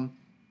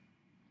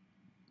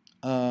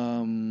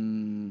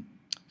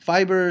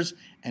fibers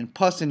and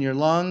pus in your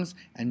lungs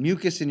and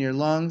mucus in your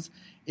lungs,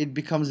 it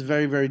becomes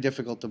very, very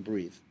difficult to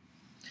breathe.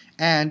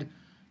 And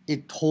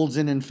it holds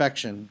in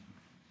infection.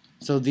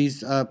 So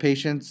these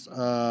patients,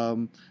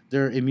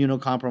 they're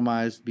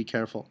immunocompromised. Be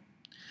careful.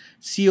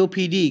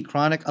 COPD,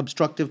 chronic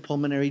obstructive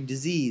pulmonary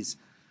disease.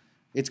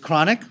 It's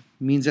chronic,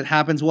 means it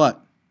happens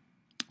what?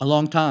 A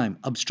long time.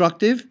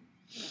 Obstructive,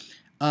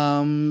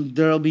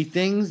 there'll be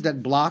things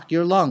that block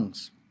your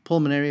lungs.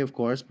 Pulmonary, of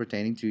course,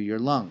 pertaining to your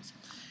lungs.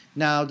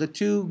 Now, the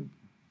two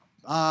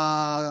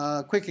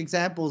quick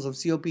examples of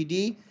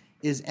COPD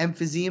is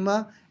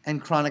emphysema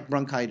and chronic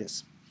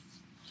bronchitis.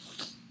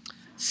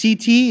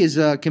 CT is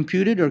a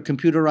computed or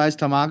computerized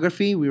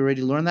tomography. We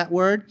already learned that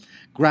word.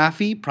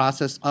 Graphy,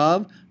 process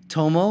of.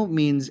 Tomo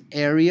means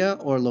area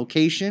or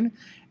location.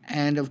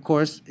 And of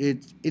course,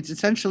 it's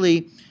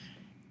essentially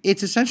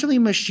a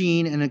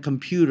machine and a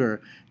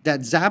computer that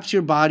zaps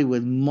your body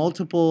with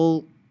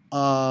multiple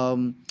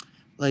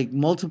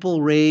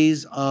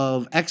rays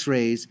of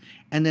X-rays,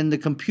 and then the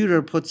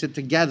computer puts it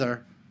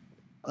together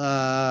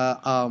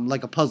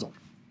like a puzzle.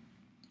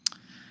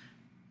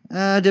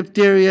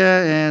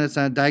 Diphtheria, and it's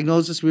a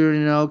diagnosis we already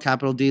know,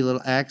 capital D,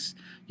 little x.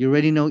 You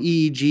already know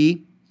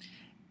EEG.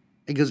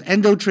 It goes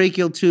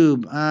endotracheal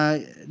tube.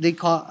 They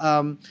call,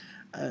 I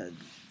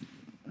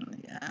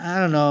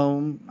don't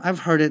know, I've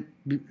heard it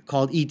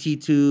called ET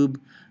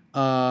tube,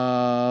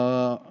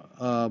 but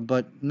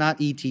not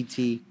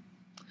ETT.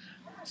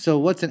 So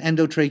what's an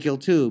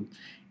endotracheal tube?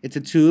 It's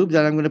a tube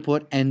that I'm going to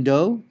put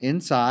endo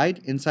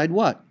inside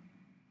what?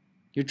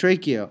 Your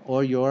trachea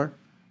or your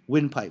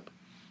windpipe.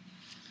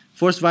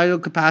 Forced vital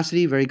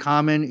capacity, very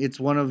common. It's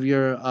one of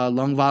your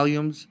lung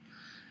volumes.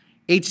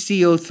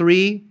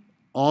 HCO3,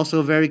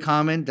 also very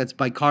common. That's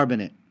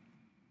bicarbonate.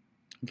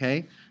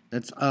 Okay,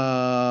 that's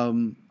that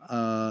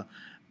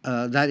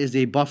is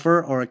a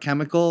buffer or a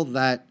chemical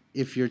that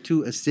if you're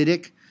too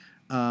acidic,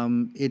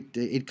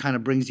 it kind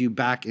of brings you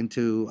back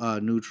into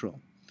neutral.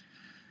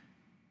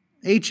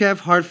 HF,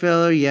 heart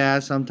failure, yeah,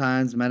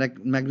 sometimes.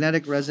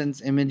 Magnetic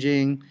resonance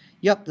imaging,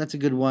 yep, that's a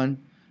good one.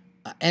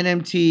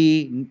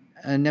 NMT,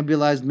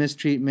 nebulized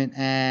mistreatment,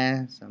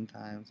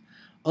 sometimes.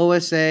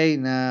 OSA,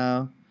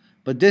 no.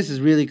 But this is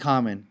really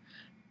common.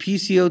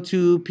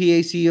 PCO2,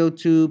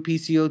 PaCO2,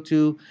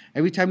 PCO2.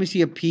 Every time you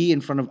see a P in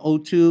front of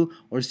O2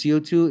 or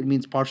CO2, it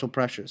means partial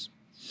pressures.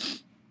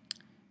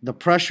 The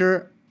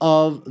pressure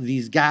of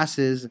these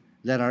gases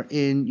that are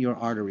in your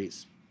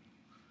arteries.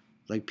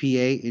 Like PA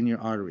in your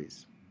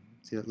arteries.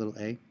 See that little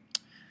A?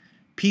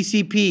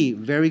 PCP,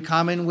 very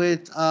common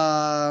with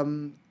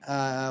full-blown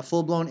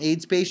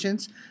AIDS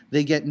patients.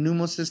 They get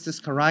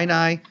pneumocystis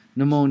carinii,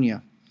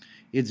 pneumonia.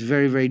 It's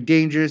very, very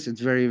dangerous.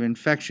 It's very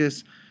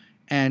infectious.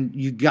 And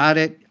you got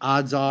it.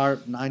 Odds are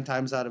 9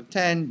 times out of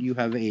 10 you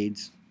have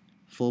AIDS,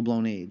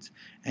 full-blown AIDS.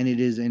 And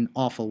it is an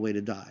awful way to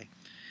die.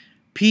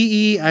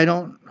 PE,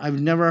 I've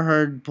never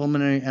heard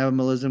pulmonary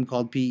embolism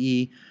called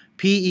PE.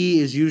 PE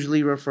is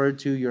usually referred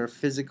to your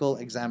physical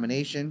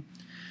examination.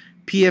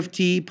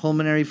 PFT,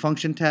 pulmonary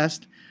function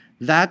test.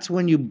 That's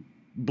when you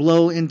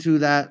blow into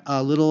that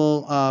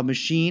little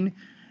machine.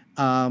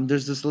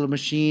 There's this little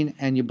machine,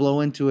 and you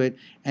blow into it,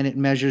 and it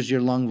measures your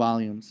lung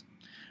volumes.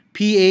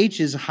 pH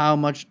is how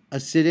much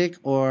acidic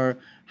or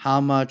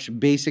how much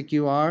basic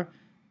you are.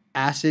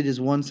 Acid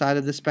is one side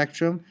of the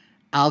spectrum.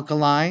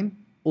 Alkaline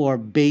or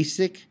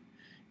basic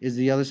is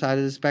the other side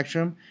of the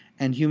spectrum.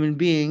 And human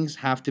beings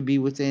have to be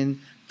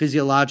within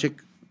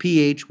physiologic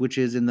pH, which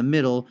is in the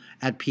middle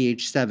at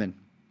pH 7.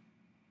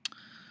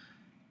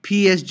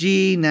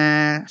 PSG,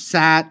 nah.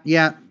 SAT,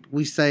 yeah,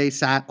 we say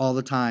SAT all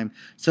the time.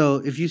 So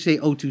if you say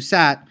O2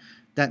 SAT,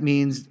 that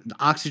means the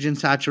oxygen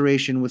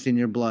saturation within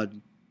your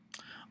blood.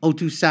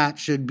 O2 SAT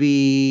should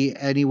be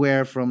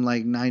anywhere from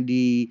like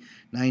 90,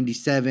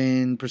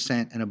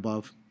 97% and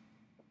above.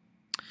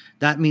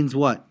 That means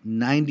what?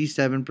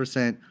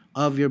 97%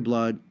 of your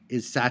blood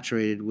is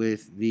saturated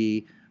with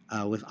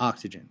with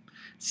oxygen.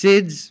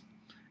 SIDS,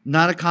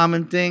 not a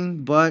common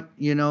thing, but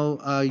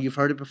you've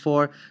heard it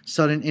before.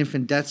 Sudden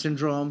infant death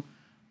syndrome.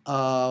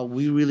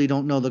 We really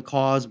don't know the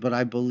cause, but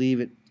I believe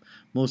it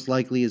most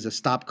likely is a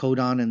stop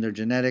codon in their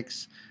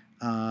genetics.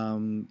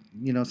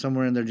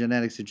 Somewhere in their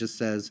genetics it just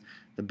says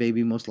the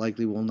baby most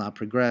likely will not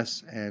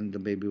progress and the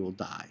baby will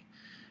die.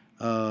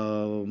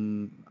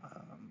 Some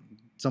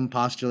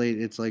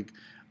postulate it's like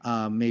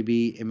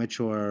maybe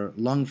immature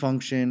lung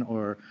function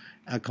or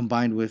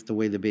combined with the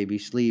way the baby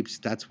sleeps.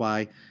 That's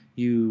why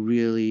you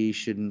really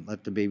shouldn't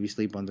let the baby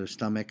sleep on their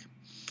stomach.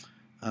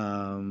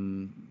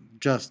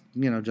 Just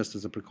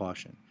as a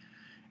precaution.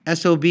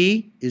 SOB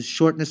is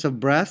shortness of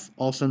breath,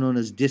 also known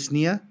as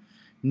dyspnea.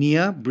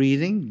 Nia,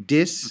 breathing.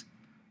 Dys,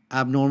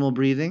 abnormal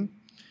breathing.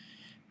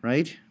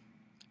 Right?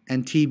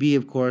 And TB,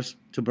 of course,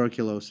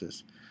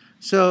 tuberculosis.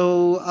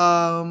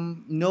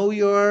 So know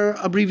your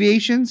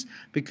abbreviations,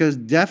 because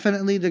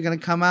definitely they're going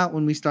to come out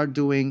when we start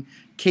doing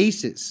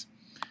cases.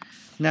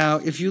 Now,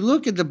 if you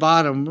look at the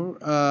bottom,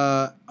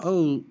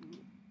 oh,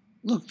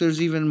 look,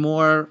 there's even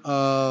more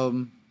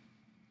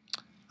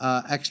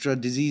extra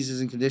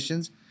diseases and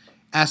conditions.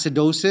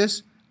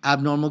 Acidosis,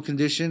 abnormal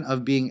condition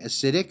of being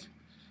acidic.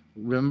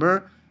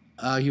 Remember,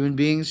 human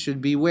beings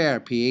should be where?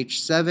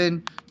 pH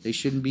 7. They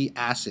shouldn't be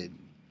acid,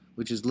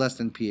 which is less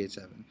than pH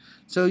 7.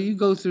 So you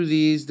go through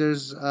these.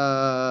 There's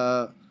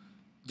some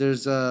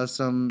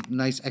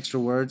nice extra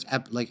words,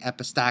 like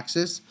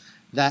epistaxis.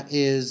 That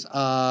is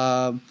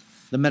the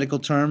medical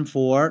term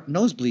for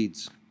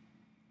nosebleeds.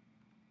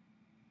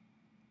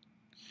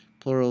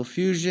 Pleural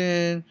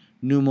effusion,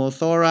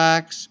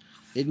 pneumothorax.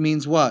 It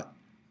means what?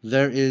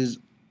 There is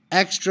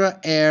extra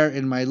air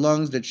in my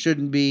lungs that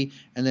shouldn't be,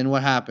 and then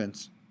what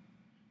happens?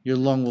 Your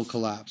lung will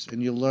collapse,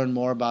 and you'll learn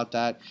more about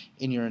that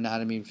in your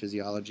anatomy and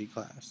physiology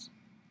class.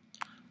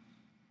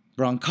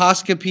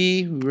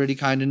 Bronchoscopy, we already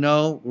kind of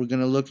know. We're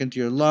going to look into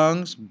your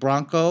lungs,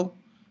 broncho,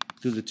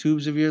 through the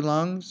tubes of your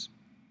lungs.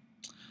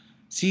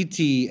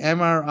 CT,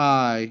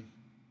 MRI,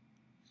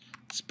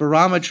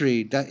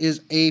 spirometry, that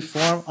is a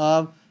form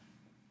of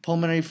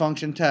pulmonary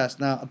function test.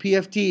 Now, a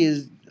PFT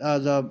is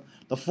the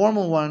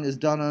formal one is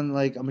done on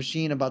like a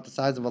machine about the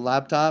size of a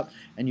laptop,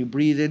 and you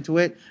breathe into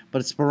it.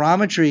 But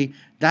spirometry,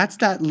 that's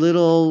that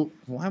little.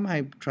 Why am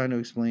I trying to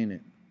explain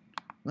it?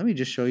 Let me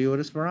just show you what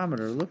a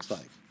spirometer looks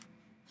like.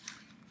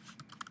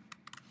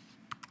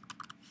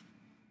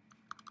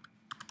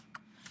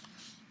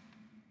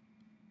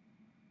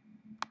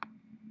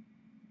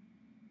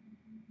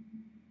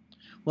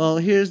 Well,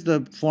 here's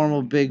the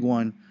formal big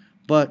one,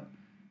 but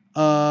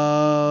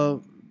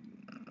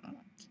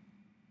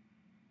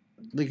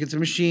like it's a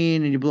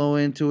machine and you blow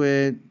into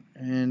it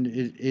and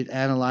it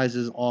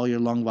analyzes all your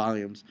lung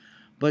volumes.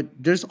 But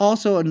there's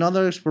also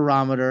another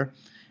spirometer,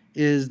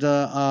 is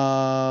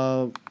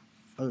the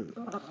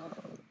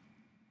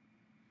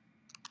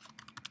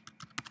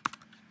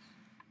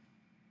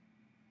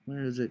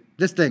where is it?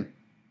 This thing,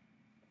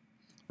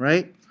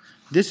 right?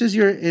 This is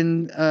your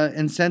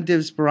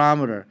incentive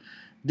spirometer.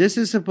 This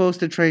is supposed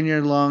to train your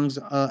lungs,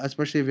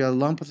 especially if you have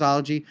lung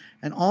pathology,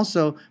 and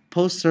also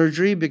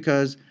post-surgery,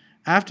 because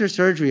after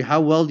surgery, how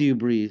well do you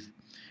breathe?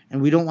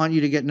 And we don't want you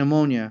to get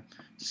pneumonia.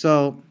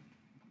 So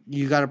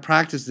you got to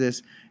practice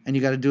this, and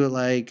you got to do it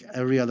like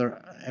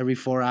every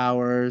 4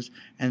 hours,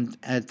 and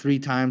at 3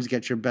 times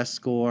get your best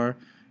score.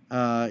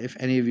 If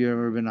any of you have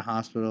ever been to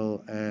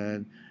hospital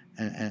and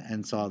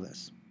saw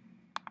this.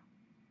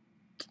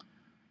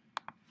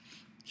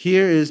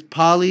 Here is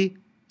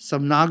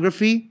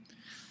polysomnography.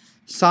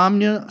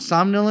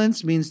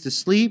 Somnolence means to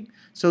sleep.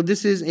 So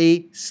this is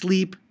a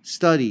sleep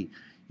study.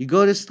 You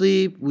go to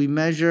sleep, we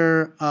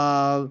measure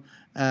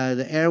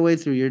the airway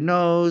through your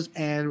nose,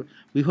 and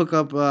we hook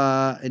up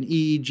an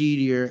EEG to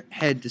your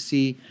head to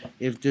see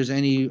if there's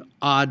any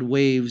odd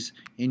waves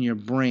in your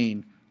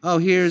brain. Oh,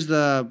 here's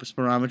the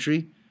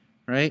spirometry,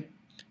 right?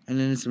 And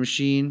then it's a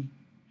machine,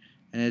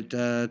 and it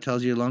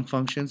tells you your lung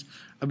functions.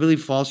 I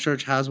believe Falls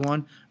Church has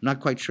one. I'm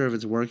not quite sure if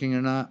it's working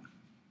or not.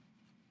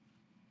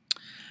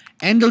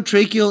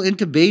 Endotracheal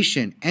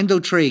intubation.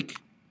 Endotrach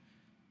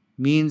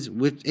means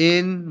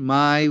within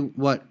my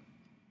what?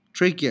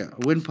 Trachea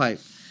or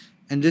windpipe.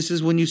 And this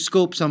is when you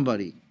scope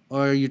somebody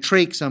or you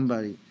trach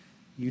somebody,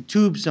 you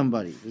tube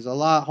somebody. There's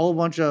a whole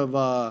bunch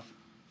of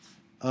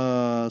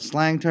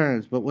slang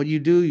terms. But what you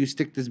do, you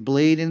stick this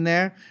blade in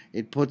there.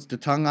 It puts the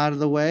tongue out of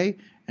the way,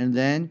 and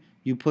then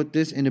you put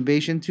this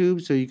intubation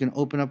tube so you can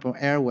open up an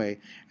airway.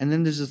 And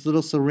then there's this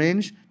little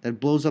syringe that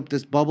blows up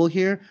this bubble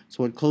here,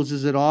 so it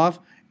closes it off,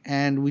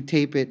 and we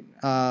tape it.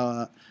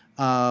 Onto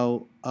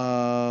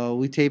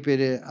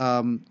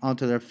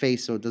their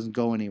face so it doesn't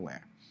go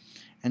anywhere.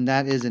 And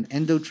that is an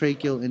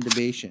endotracheal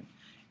intubation.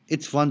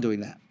 It's fun doing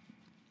that.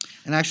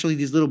 And actually,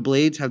 these little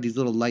blades have these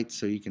little lights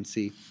so you can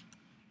see.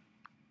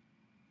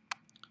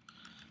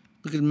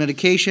 Look at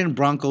medication,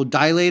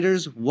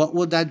 bronchodilators. What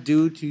will that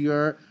do to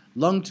your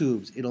lung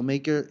tubes? It'll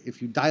make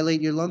if you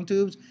dilate your lung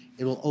tubes,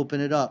 it will open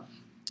it up.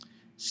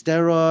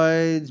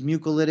 Steroids,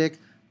 mucolytic.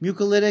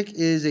 Mucolytic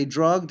is a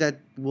drug that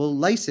will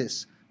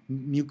lysis.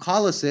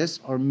 Mucolysis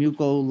or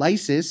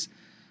mucolysis.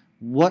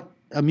 What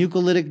a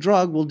mucolytic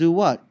drug will do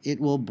what? It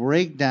will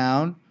break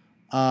down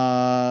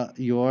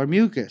your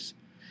mucus.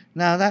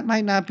 Now, that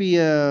might not be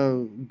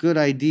a good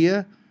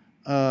idea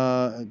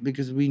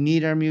because we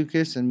need our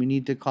mucus and we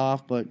need to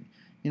cough, but,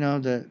 you know,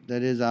 that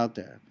is out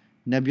there.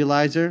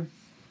 Nebulizer.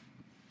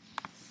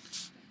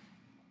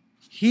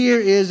 Here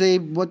is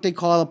what they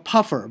call a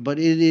puffer, but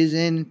it is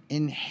an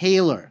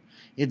inhaler.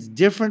 It's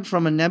different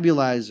from a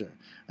nebulizer.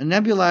 A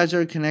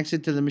nebulizer connects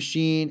it to the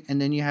machine,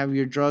 and then you have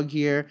your drug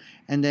here,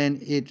 and then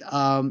it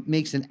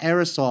makes an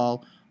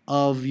aerosol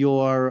of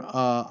your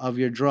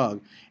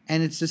drug,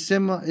 and it's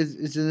in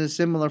a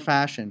similar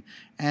fashion.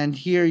 And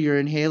here,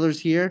 your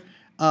inhalers here,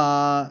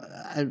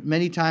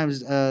 many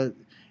times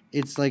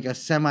it's like a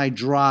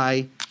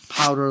semi-dry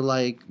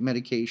powder-like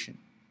medication.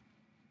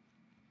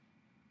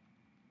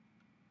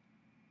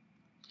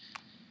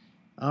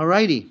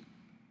 Alrighty.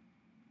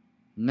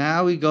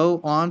 Now we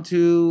go on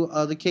to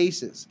the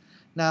cases.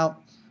 Now,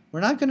 we're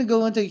not going to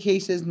go into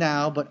cases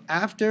now, but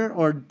after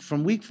or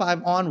from week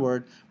 5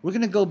 onward, we're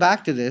going to go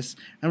back to this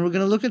and we're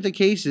going to look at the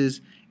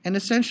cases and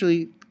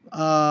essentially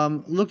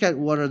look at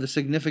what are the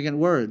significant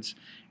words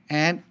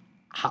and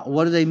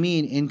what do they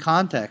mean in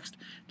context.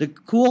 The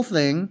cool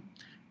thing,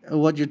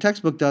 what your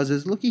textbook does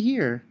is, looky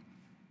here,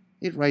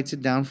 it writes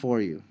it down for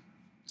you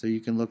so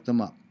you can look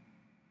them up.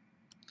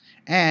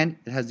 And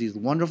it has these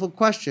wonderful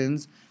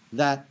questions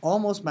that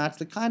almost match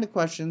the kind of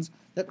questions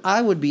that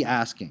I would be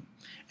asking.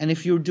 And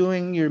if you're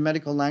doing your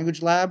medical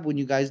language lab, when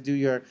you guys do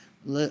your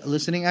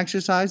listening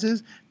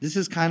exercises, this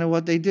is kind of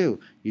what they do.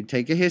 You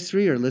take a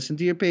history or listen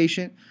to your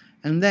patient,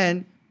 and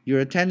then your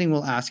attending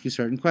will ask you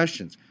certain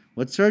questions.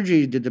 What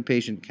surgery did the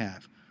patient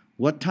have?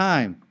 What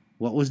time?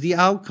 What was the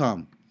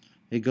outcome?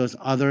 It goes,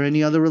 are there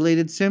any other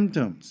related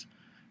symptoms?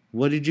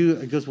 What did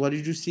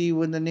you see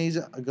when the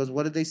nasal, it goes,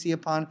 what did they see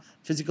upon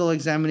physical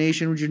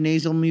examination with your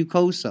nasal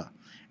mucosa?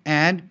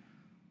 And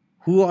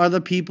who are the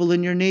people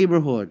in your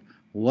neighborhood?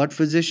 What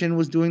physician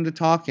was doing the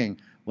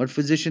talking? What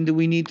physician do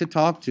we need to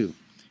talk to?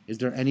 Is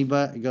there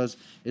anybody, it goes,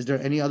 is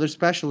there any other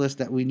specialist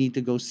that we need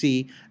to go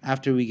see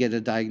after we get a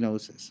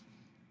diagnosis?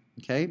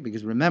 Okay,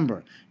 because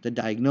remember, the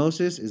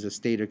diagnosis is a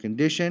state or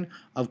condition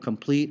of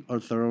complete or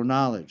thorough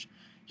knowledge.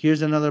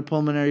 Here's another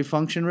pulmonary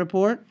function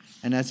report,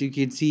 and as you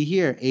can see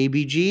here,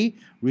 ABG,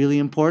 really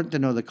important to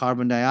know the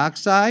carbon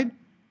dioxide,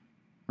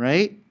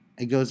 right?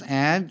 It goes,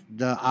 and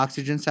the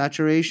oxygen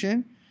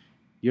saturation,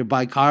 your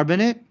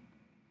bicarbonate,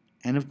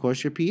 and of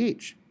course your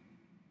pH,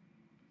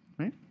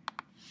 right?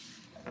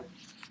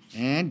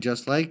 And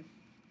just like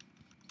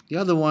the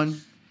other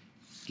one,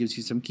 gives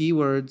you some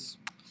keywords,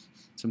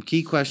 some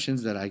key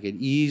questions that I could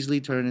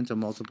easily turn into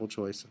multiple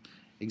choice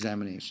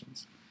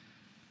examinations.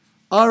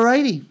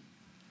 Alrighty,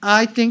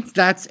 I think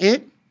that's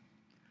it.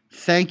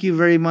 Thank you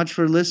very much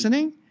for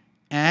listening,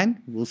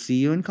 and we'll see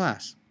you in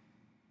class.